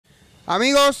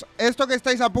Amigos, esto que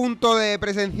estáis a punto de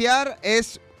presenciar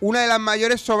es una de las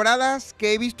mayores sobradas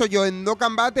que he visto yo en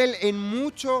Dokkan Battle en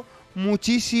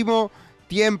muchísimo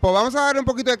tiempo. Vamos a darle un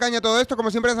poquito de caña a todo esto.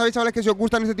 Como siempre sabéis, chavales, que si os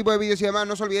gustan este tipo de vídeos y demás,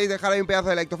 no os olvidéis de dejar ahí un pedazo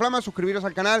de like to flama, suscribiros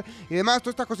al canal y demás.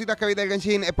 Todas estas cositas que veis del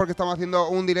Genshin es porque estamos haciendo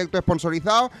un directo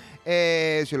sponsorizado.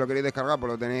 Si lo queréis descargar,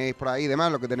 pues lo tenéis por ahí y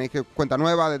demás. Lo que tenéis que cuenta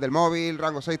nueva, desde el móvil,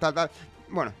 rango 6, tal.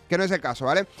 Bueno, que no es el caso,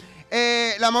 ¿vale?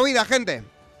 La movida, gente,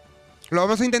 lo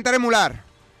vamos a intentar emular,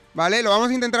 ¿vale? Lo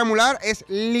vamos a intentar emular, es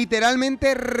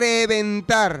literalmente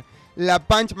reventar la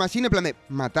Punch Machine, en plan de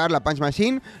matar la Punch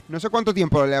Machine. No sé cuánto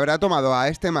tiempo le habrá tomado a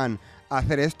este man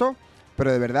hacer esto, pero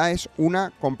de verdad es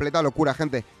una completa locura,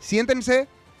 gente. Siéntense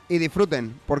y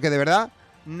disfruten, porque de verdad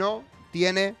no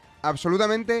tiene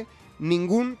absolutamente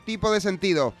ningún tipo de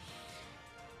sentido.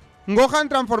 Gohan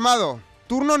transformado,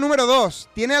 turno número 2,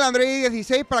 tiene al Android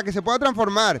 16 para que se pueda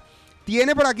transformar.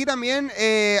 Tiene por aquí también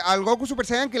al Goku Super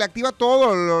Saiyan que le activa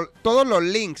todos los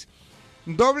links.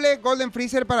 Doble Golden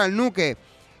Freezer para el Nuke.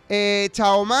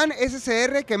 Chaoman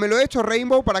SSR, que me lo he hecho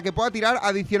Rainbow para que pueda tirar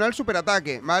adicional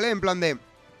superataque, ¿vale? En plan de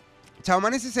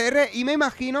Chaoman SSR, y me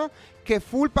imagino que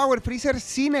Full Power Freezer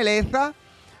sin el EZA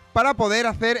para poder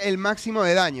hacer el máximo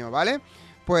de daño, ¿vale?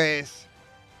 Pues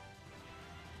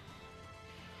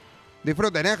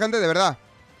disfruten, gente, de verdad.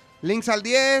 Links al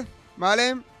 10,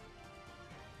 ¿vale?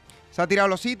 Se ha tirado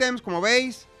los ítems, como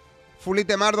veis. Full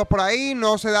itemardos por ahí.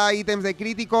 No se da ítems de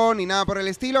crítico ni nada por el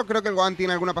estilo. Creo que el Gohan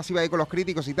tiene alguna pasiva ahí con los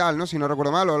críticos y tal, ¿no? Si no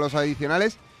recuerdo mal, o los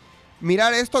adicionales.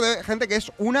 Mirad esto, gente, que es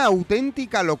una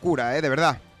auténtica locura, de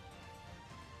verdad.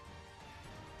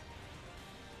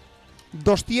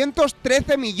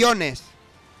 213 millones.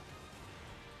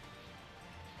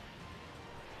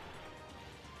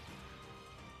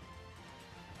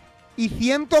 Y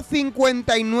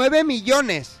 159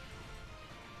 millones.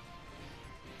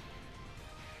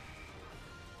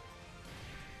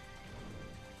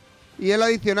 Y el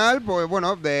adicional, pues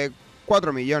bueno, de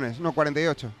 4 millones, no,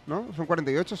 48, ¿no? ¿Son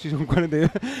 48? Sí, son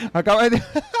 48.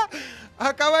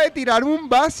 Acaba de tirar un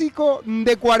básico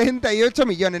de 48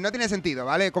 millones. No tiene sentido,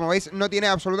 ¿vale? Como veis, no tiene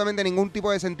absolutamente ningún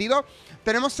tipo de sentido.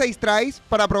 Tenemos 6 tries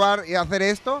para probar y hacer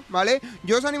esto, ¿vale?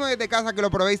 Yo os animo desde casa que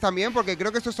lo probéis también, porque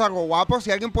creo que esto es algo guapo.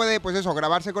 Si alguien puede, pues eso,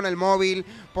 grabarse con el móvil,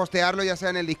 postearlo ya sea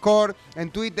en el Discord,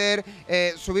 en Twitter,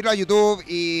 subirlo a YouTube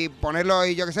y ponerlo,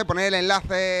 y yo qué sé, poner el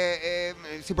enlace.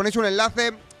 Si ponéis un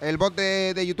enlace, el bot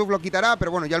de YouTube lo quitará,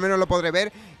 pero bueno, yo al menos lo podré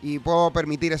ver y puedo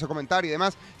permitir ese comentario y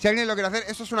demás. Si alguien lo quiere hacer,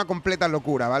 esto es una completa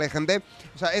locura, ¿vale, gente?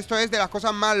 O sea, esto es de las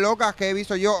cosas más locas que he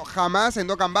visto yo jamás en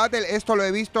Dokkan Battle. Esto lo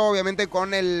he visto, obviamente,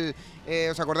 con el...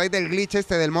 ¿os acordáis del glitch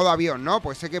este del modo avión, no?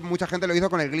 Pues sé que mucha gente lo hizo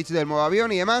con el glitch del modo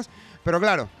avión y demás, pero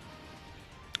claro,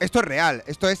 esto es real,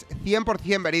 esto es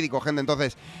 100% verídico, gente.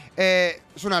 Entonces,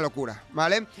 es una locura,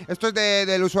 ¿vale? Esto es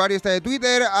del usuario este de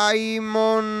Twitter,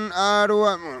 Aimon Aru,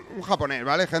 un japonés,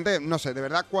 ¿vale, gente? No sé, de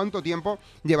verdad, cuánto tiempo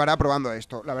llevará probando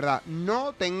esto. La verdad,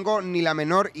 no tengo ni la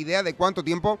menor idea de cuánto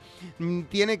tiempo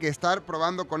tiene que estar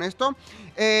probando con esto.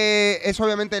 Es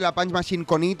obviamente la Punch Machine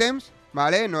con ítems,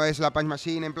 ¿vale? No es la Punch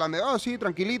Machine en plan de, oh, sí,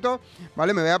 tranquilito,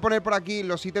 ¿vale? Me voy a poner por aquí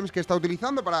los ítems que está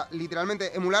utilizando para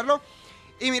literalmente emularlo.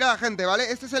 Y mirad, gente,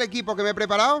 ¿vale? Este es el equipo que me he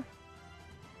preparado.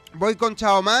 Voy con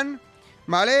Chaoman,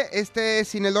 ¿vale? Este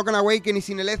sin el Dokkan Awaken y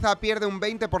sin el EZA pierde un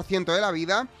 20% de la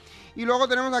vida. Y luego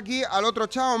tenemos aquí al otro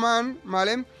Chaoman,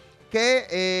 ¿vale?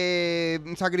 Que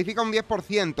sacrifica un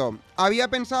 10%. Había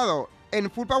pensado en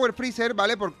Full Power Freezer,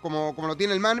 ¿vale? Como lo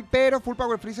tiene el man, pero Full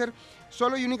Power Freezer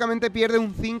solo y únicamente pierde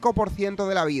un 5%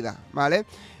 de la vida, ¿vale?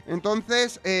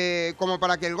 Entonces, como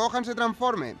para que el Gohan se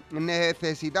transforme,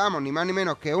 necesitamos ni más ni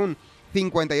menos que un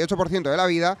 58% de la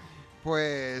vida.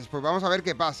 Pues vamos a ver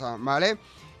qué pasa, ¿vale?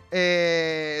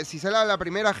 Si sale a la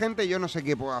primera, gente, yo no sé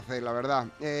qué puedo hacer, la verdad.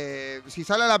 Si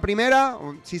sale a la primera,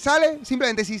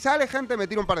 simplemente si sale, gente, me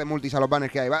tiro un par de multis a los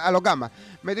banners que hay, a los gammas.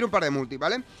 Me tiro un par de multis,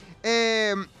 ¿vale?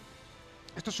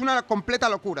 Esto es una completa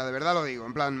locura, de verdad lo digo.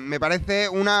 En plan, me parece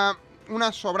una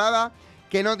sobrada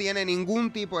que no tiene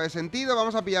ningún tipo de sentido.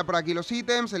 Vamos a pillar por aquí los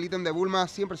ítems. El ítem de Bulma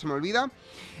siempre se me olvida.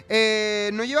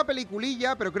 No lleva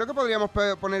peliculilla, pero creo que podríamos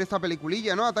poner esta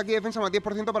peliculilla, ¿no? Ataque y defensa más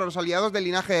 10% para los aliados del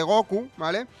linaje de Goku,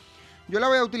 ¿vale? Yo la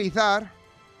voy a utilizar.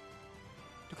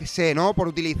 Yo qué sé, ¿no? Por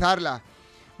utilizarla,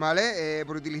 ¿vale?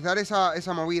 Por utilizar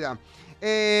esa movida.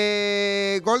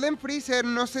 Golden Freezer,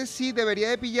 no sé si debería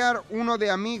de pillar uno de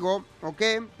amigo o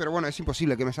qué, pero bueno, es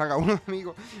imposible que me salga uno de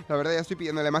amigo. La verdad, ya estoy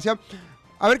pidiendo demasiado.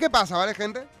 A ver qué pasa, ¿vale,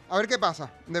 gente? A ver qué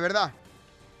pasa, de verdad.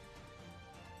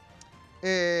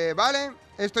 Vale,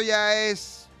 esto ya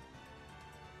es...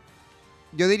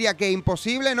 Yo diría que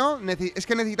imposible, ¿no? Es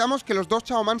que necesitamos que los dos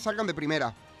Chaoman salgan de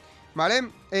primera,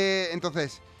 ¿vale?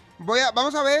 Entonces,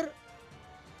 vamos a ver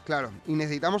Claro, y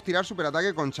necesitamos tirar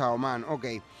superataque con Chaoman. Ok.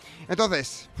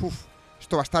 Entonces,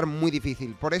 esto va a estar muy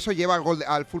difícil. Por eso lleva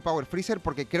al Full Power Freezer,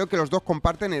 porque creo que los dos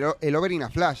comparten el Over a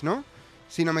Flash, ¿no?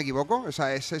 Si no me equivoco. O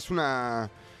sea, es una...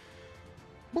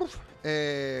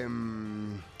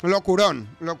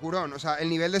 locurón, locurón. O sea, el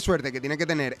nivel de suerte que tiene que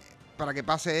tener para que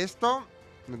pase esto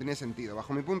no tiene sentido,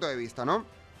 bajo mi punto de vista, ¿no?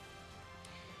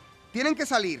 Tienen que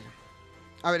salir.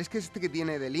 A ver, es que este que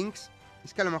tiene de links,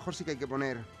 es que a lo mejor sí que hay que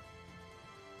poner...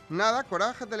 Nada,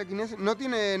 coraje, telequinesis... No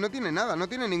tiene nada, no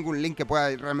tiene ningún link que pueda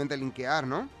realmente linkear,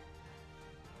 ¿no?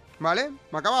 ¿Vale?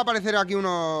 Me acaba de aparecer aquí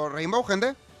uno Rainbow,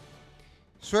 gente.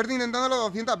 Suerte intentándolo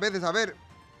 200 veces. A ver,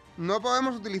 no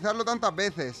podemos utilizarlo tantas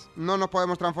veces. No nos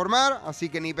podemos transformar, así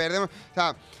que ni perdemos... O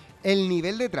sea, el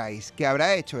nivel de tries que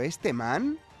habrá hecho este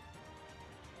man...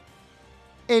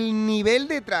 El nivel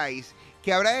de tries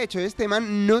que habrá hecho este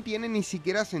man no tiene ni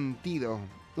siquiera sentido.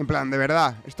 En plan, de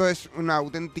verdad, esto es una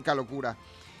auténtica locura.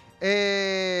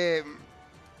 Es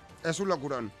un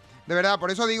locurón. De verdad,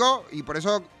 por eso digo, y por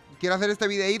eso quiero hacer este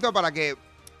videíto para que,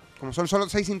 como son solo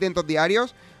 6 intentos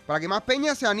diarios, para que más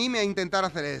peña se anime a intentar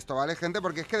hacer esto, ¿vale, gente?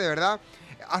 Porque es que de verdad,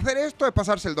 hacer esto es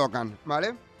pasarse el Dokkan,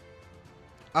 ¿vale?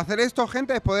 Hacer esto,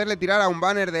 gente, es poderle tirar a un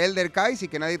banner de Elder Kais y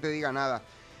que nadie te diga nada.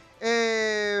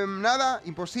 Nada,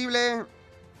 imposible.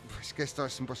 Es que esto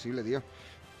es imposible, tío.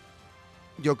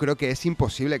 Yo creo que es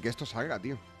imposible que esto salga,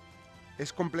 tío.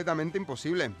 Es completamente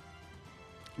imposible.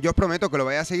 Yo os prometo que lo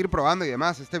voy a seguir probando y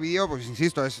demás. Este vídeo, pues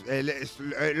insisto,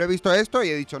 lo he visto esto y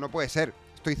he dicho, no puede ser.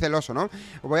 Estoy celoso, ¿no?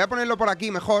 Os voy a ponerlo por aquí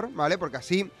mejor, ¿vale? Porque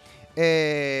así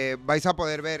vais a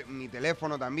poder ver mi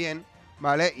teléfono también,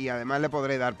 ¿vale? Y además le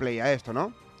podré dar play a esto,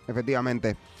 ¿no?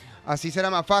 Efectivamente. Así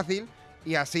será más fácil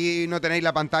y así no tenéis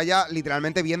la pantalla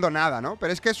literalmente viendo nada, ¿no?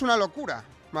 Pero es que es una locura,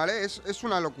 ¿vale? Es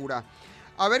una locura.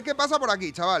 A ver qué pasa por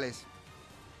aquí, chavales.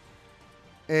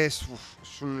 Es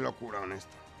un locurón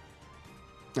esto.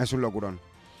 Es un locurón.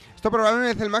 Esto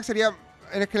probablemente en el Cellmax sería...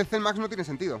 Es que el Cellmax no tiene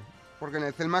sentido, porque en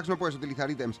el Cellmax no puedes utilizar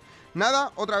ítems.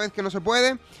 Nada, otra vez que no se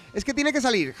puede. Es que tiene que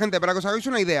salir, gente, para que os hagáis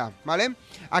una idea, ¿vale?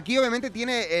 Aquí obviamente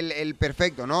tiene el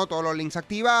perfecto, ¿no? Todos los links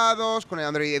activados, con el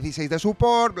Android 16 de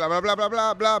support, bla, bla, bla, bla,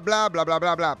 bla, bla, bla, bla, bla,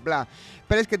 bla, bla, bla.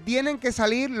 Pero es que tienen que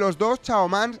salir los dos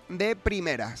Chaomans de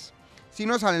primeras. Si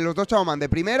no salen los dos Chaoman de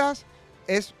primeras,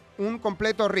 es un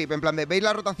completo rip. En plan de, veis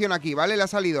la rotación aquí, ¿vale? Le ha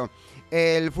salido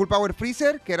el Full Power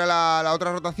Freezer, que era la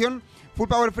otra rotación. Full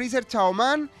Power Freezer,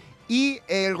 Chaoman y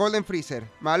el Golden Freezer,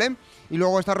 ¿vale? Y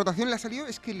luego esta rotación le ha salido,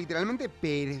 es que literalmente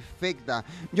perfecta.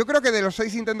 Yo creo que de los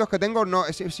 6 intentos que tengo, no,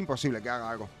 es imposible que haga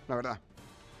algo, la verdad.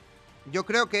 Yo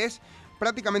creo que es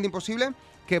prácticamente imposible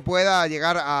que pueda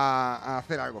llegar a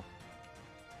hacer algo.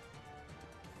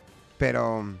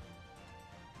 Pero...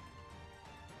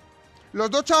 los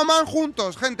dos Chaoman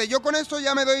juntos, gente. Yo con esto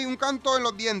ya me doy un canto en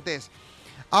los dientes.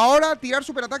 Ahora tirar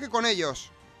superataque con ellos.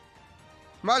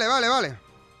 Vale, vale, vale.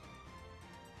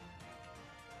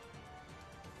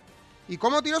 ¿Y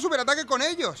cómo tiro superataque con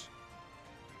ellos?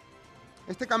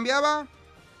 Este cambiaba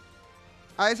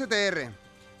a STR.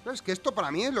 Pero es que esto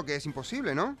para mí es lo que es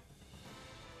imposible, ¿no?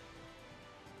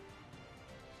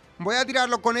 Voy a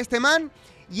tirarlo con este man.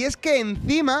 Y es que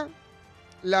encima...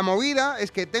 la movida es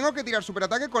que tengo que tirar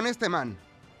superataque con este man.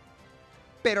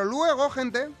 Pero luego,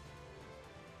 gente,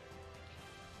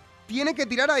 tiene que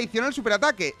tirar adicional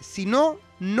superataque. Si no,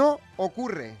 no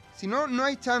ocurre. Si no, no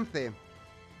hay chance.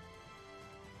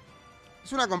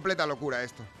 Es una completa locura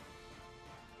esto.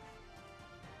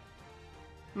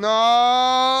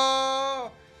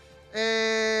 ¡No!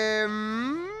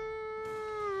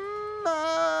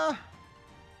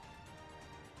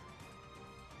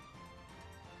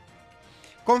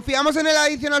 Confiamos en el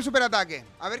adicional superataque.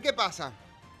 A ver qué pasa.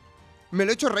 Me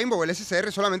lo he hecho Rainbow, el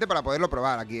SSR, solamente para poderlo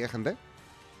probar aquí, gente.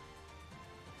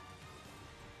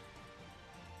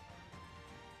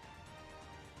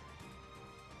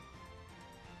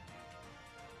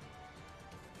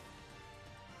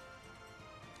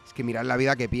 Es que mirad la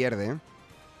vida que pierde, ¿eh?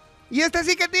 ¡Y este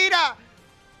sí que tira!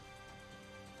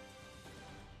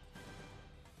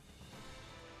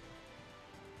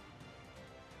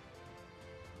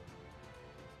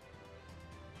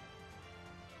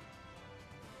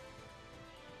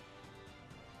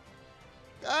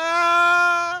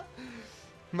 ¡Ah!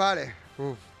 Vale.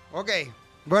 Uf. Ok.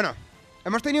 Bueno.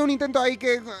 Hemos tenido un intento ahí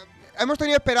que... hemos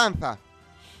tenido esperanza.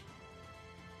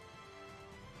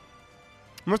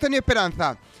 Hemos tenido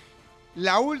esperanza.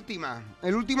 La última.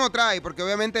 El último try. Porque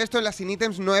obviamente esto en las sin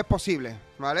ítems no es posible.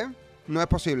 ¿Vale? No es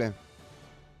posible.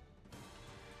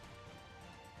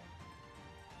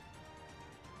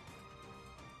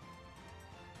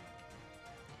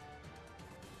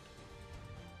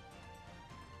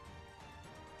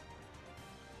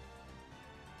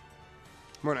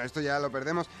 Bueno, esto ya lo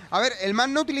perdemos. A ver, el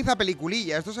man no utiliza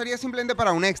peliculilla. Esto sería simplemente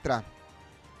para un extra.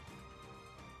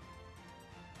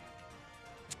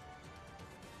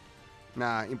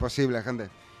 Nada, imposible, gente.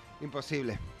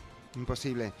 Imposible.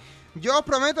 Imposible. Yo os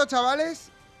prometo, chavales,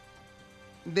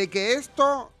 de que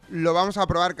esto lo vamos a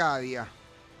probar cada día.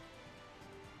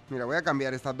 Mira, voy a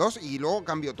cambiar estas dos y luego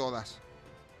cambio todas.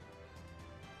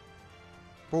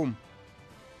 Pum.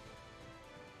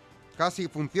 Casi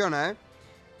funciona, ¿eh?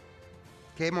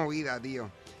 Qué movida, tío.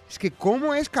 Es que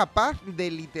cómo es capaz de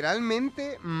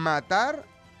literalmente matar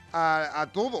a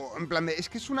todo. En plan de... Es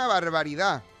que es una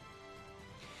barbaridad.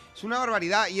 Es una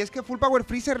barbaridad. Y es que Full Power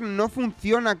Freezer no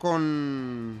funciona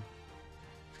con...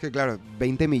 Es que claro,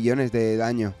 20 millones de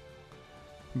daño.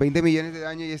 20 millones de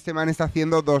daño y este man está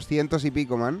haciendo 200 y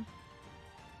pico, man.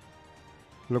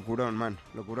 Locurón, man.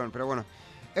 Locurón, pero bueno.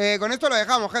 Con esto lo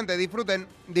dejamos, gente. Disfruten.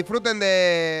 Disfruten,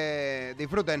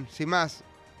 sin más.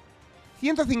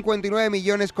 159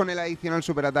 millones con el adicional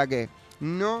superataque.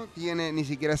 No tiene ni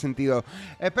siquiera sentido.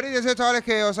 Espero y deseo, chavales,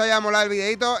 que os haya molado el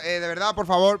videito. De verdad, por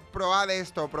favor, probad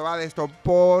esto,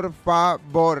 por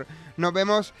favor. Nos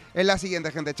vemos en la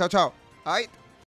siguiente, gente. Chao, chao. Ay.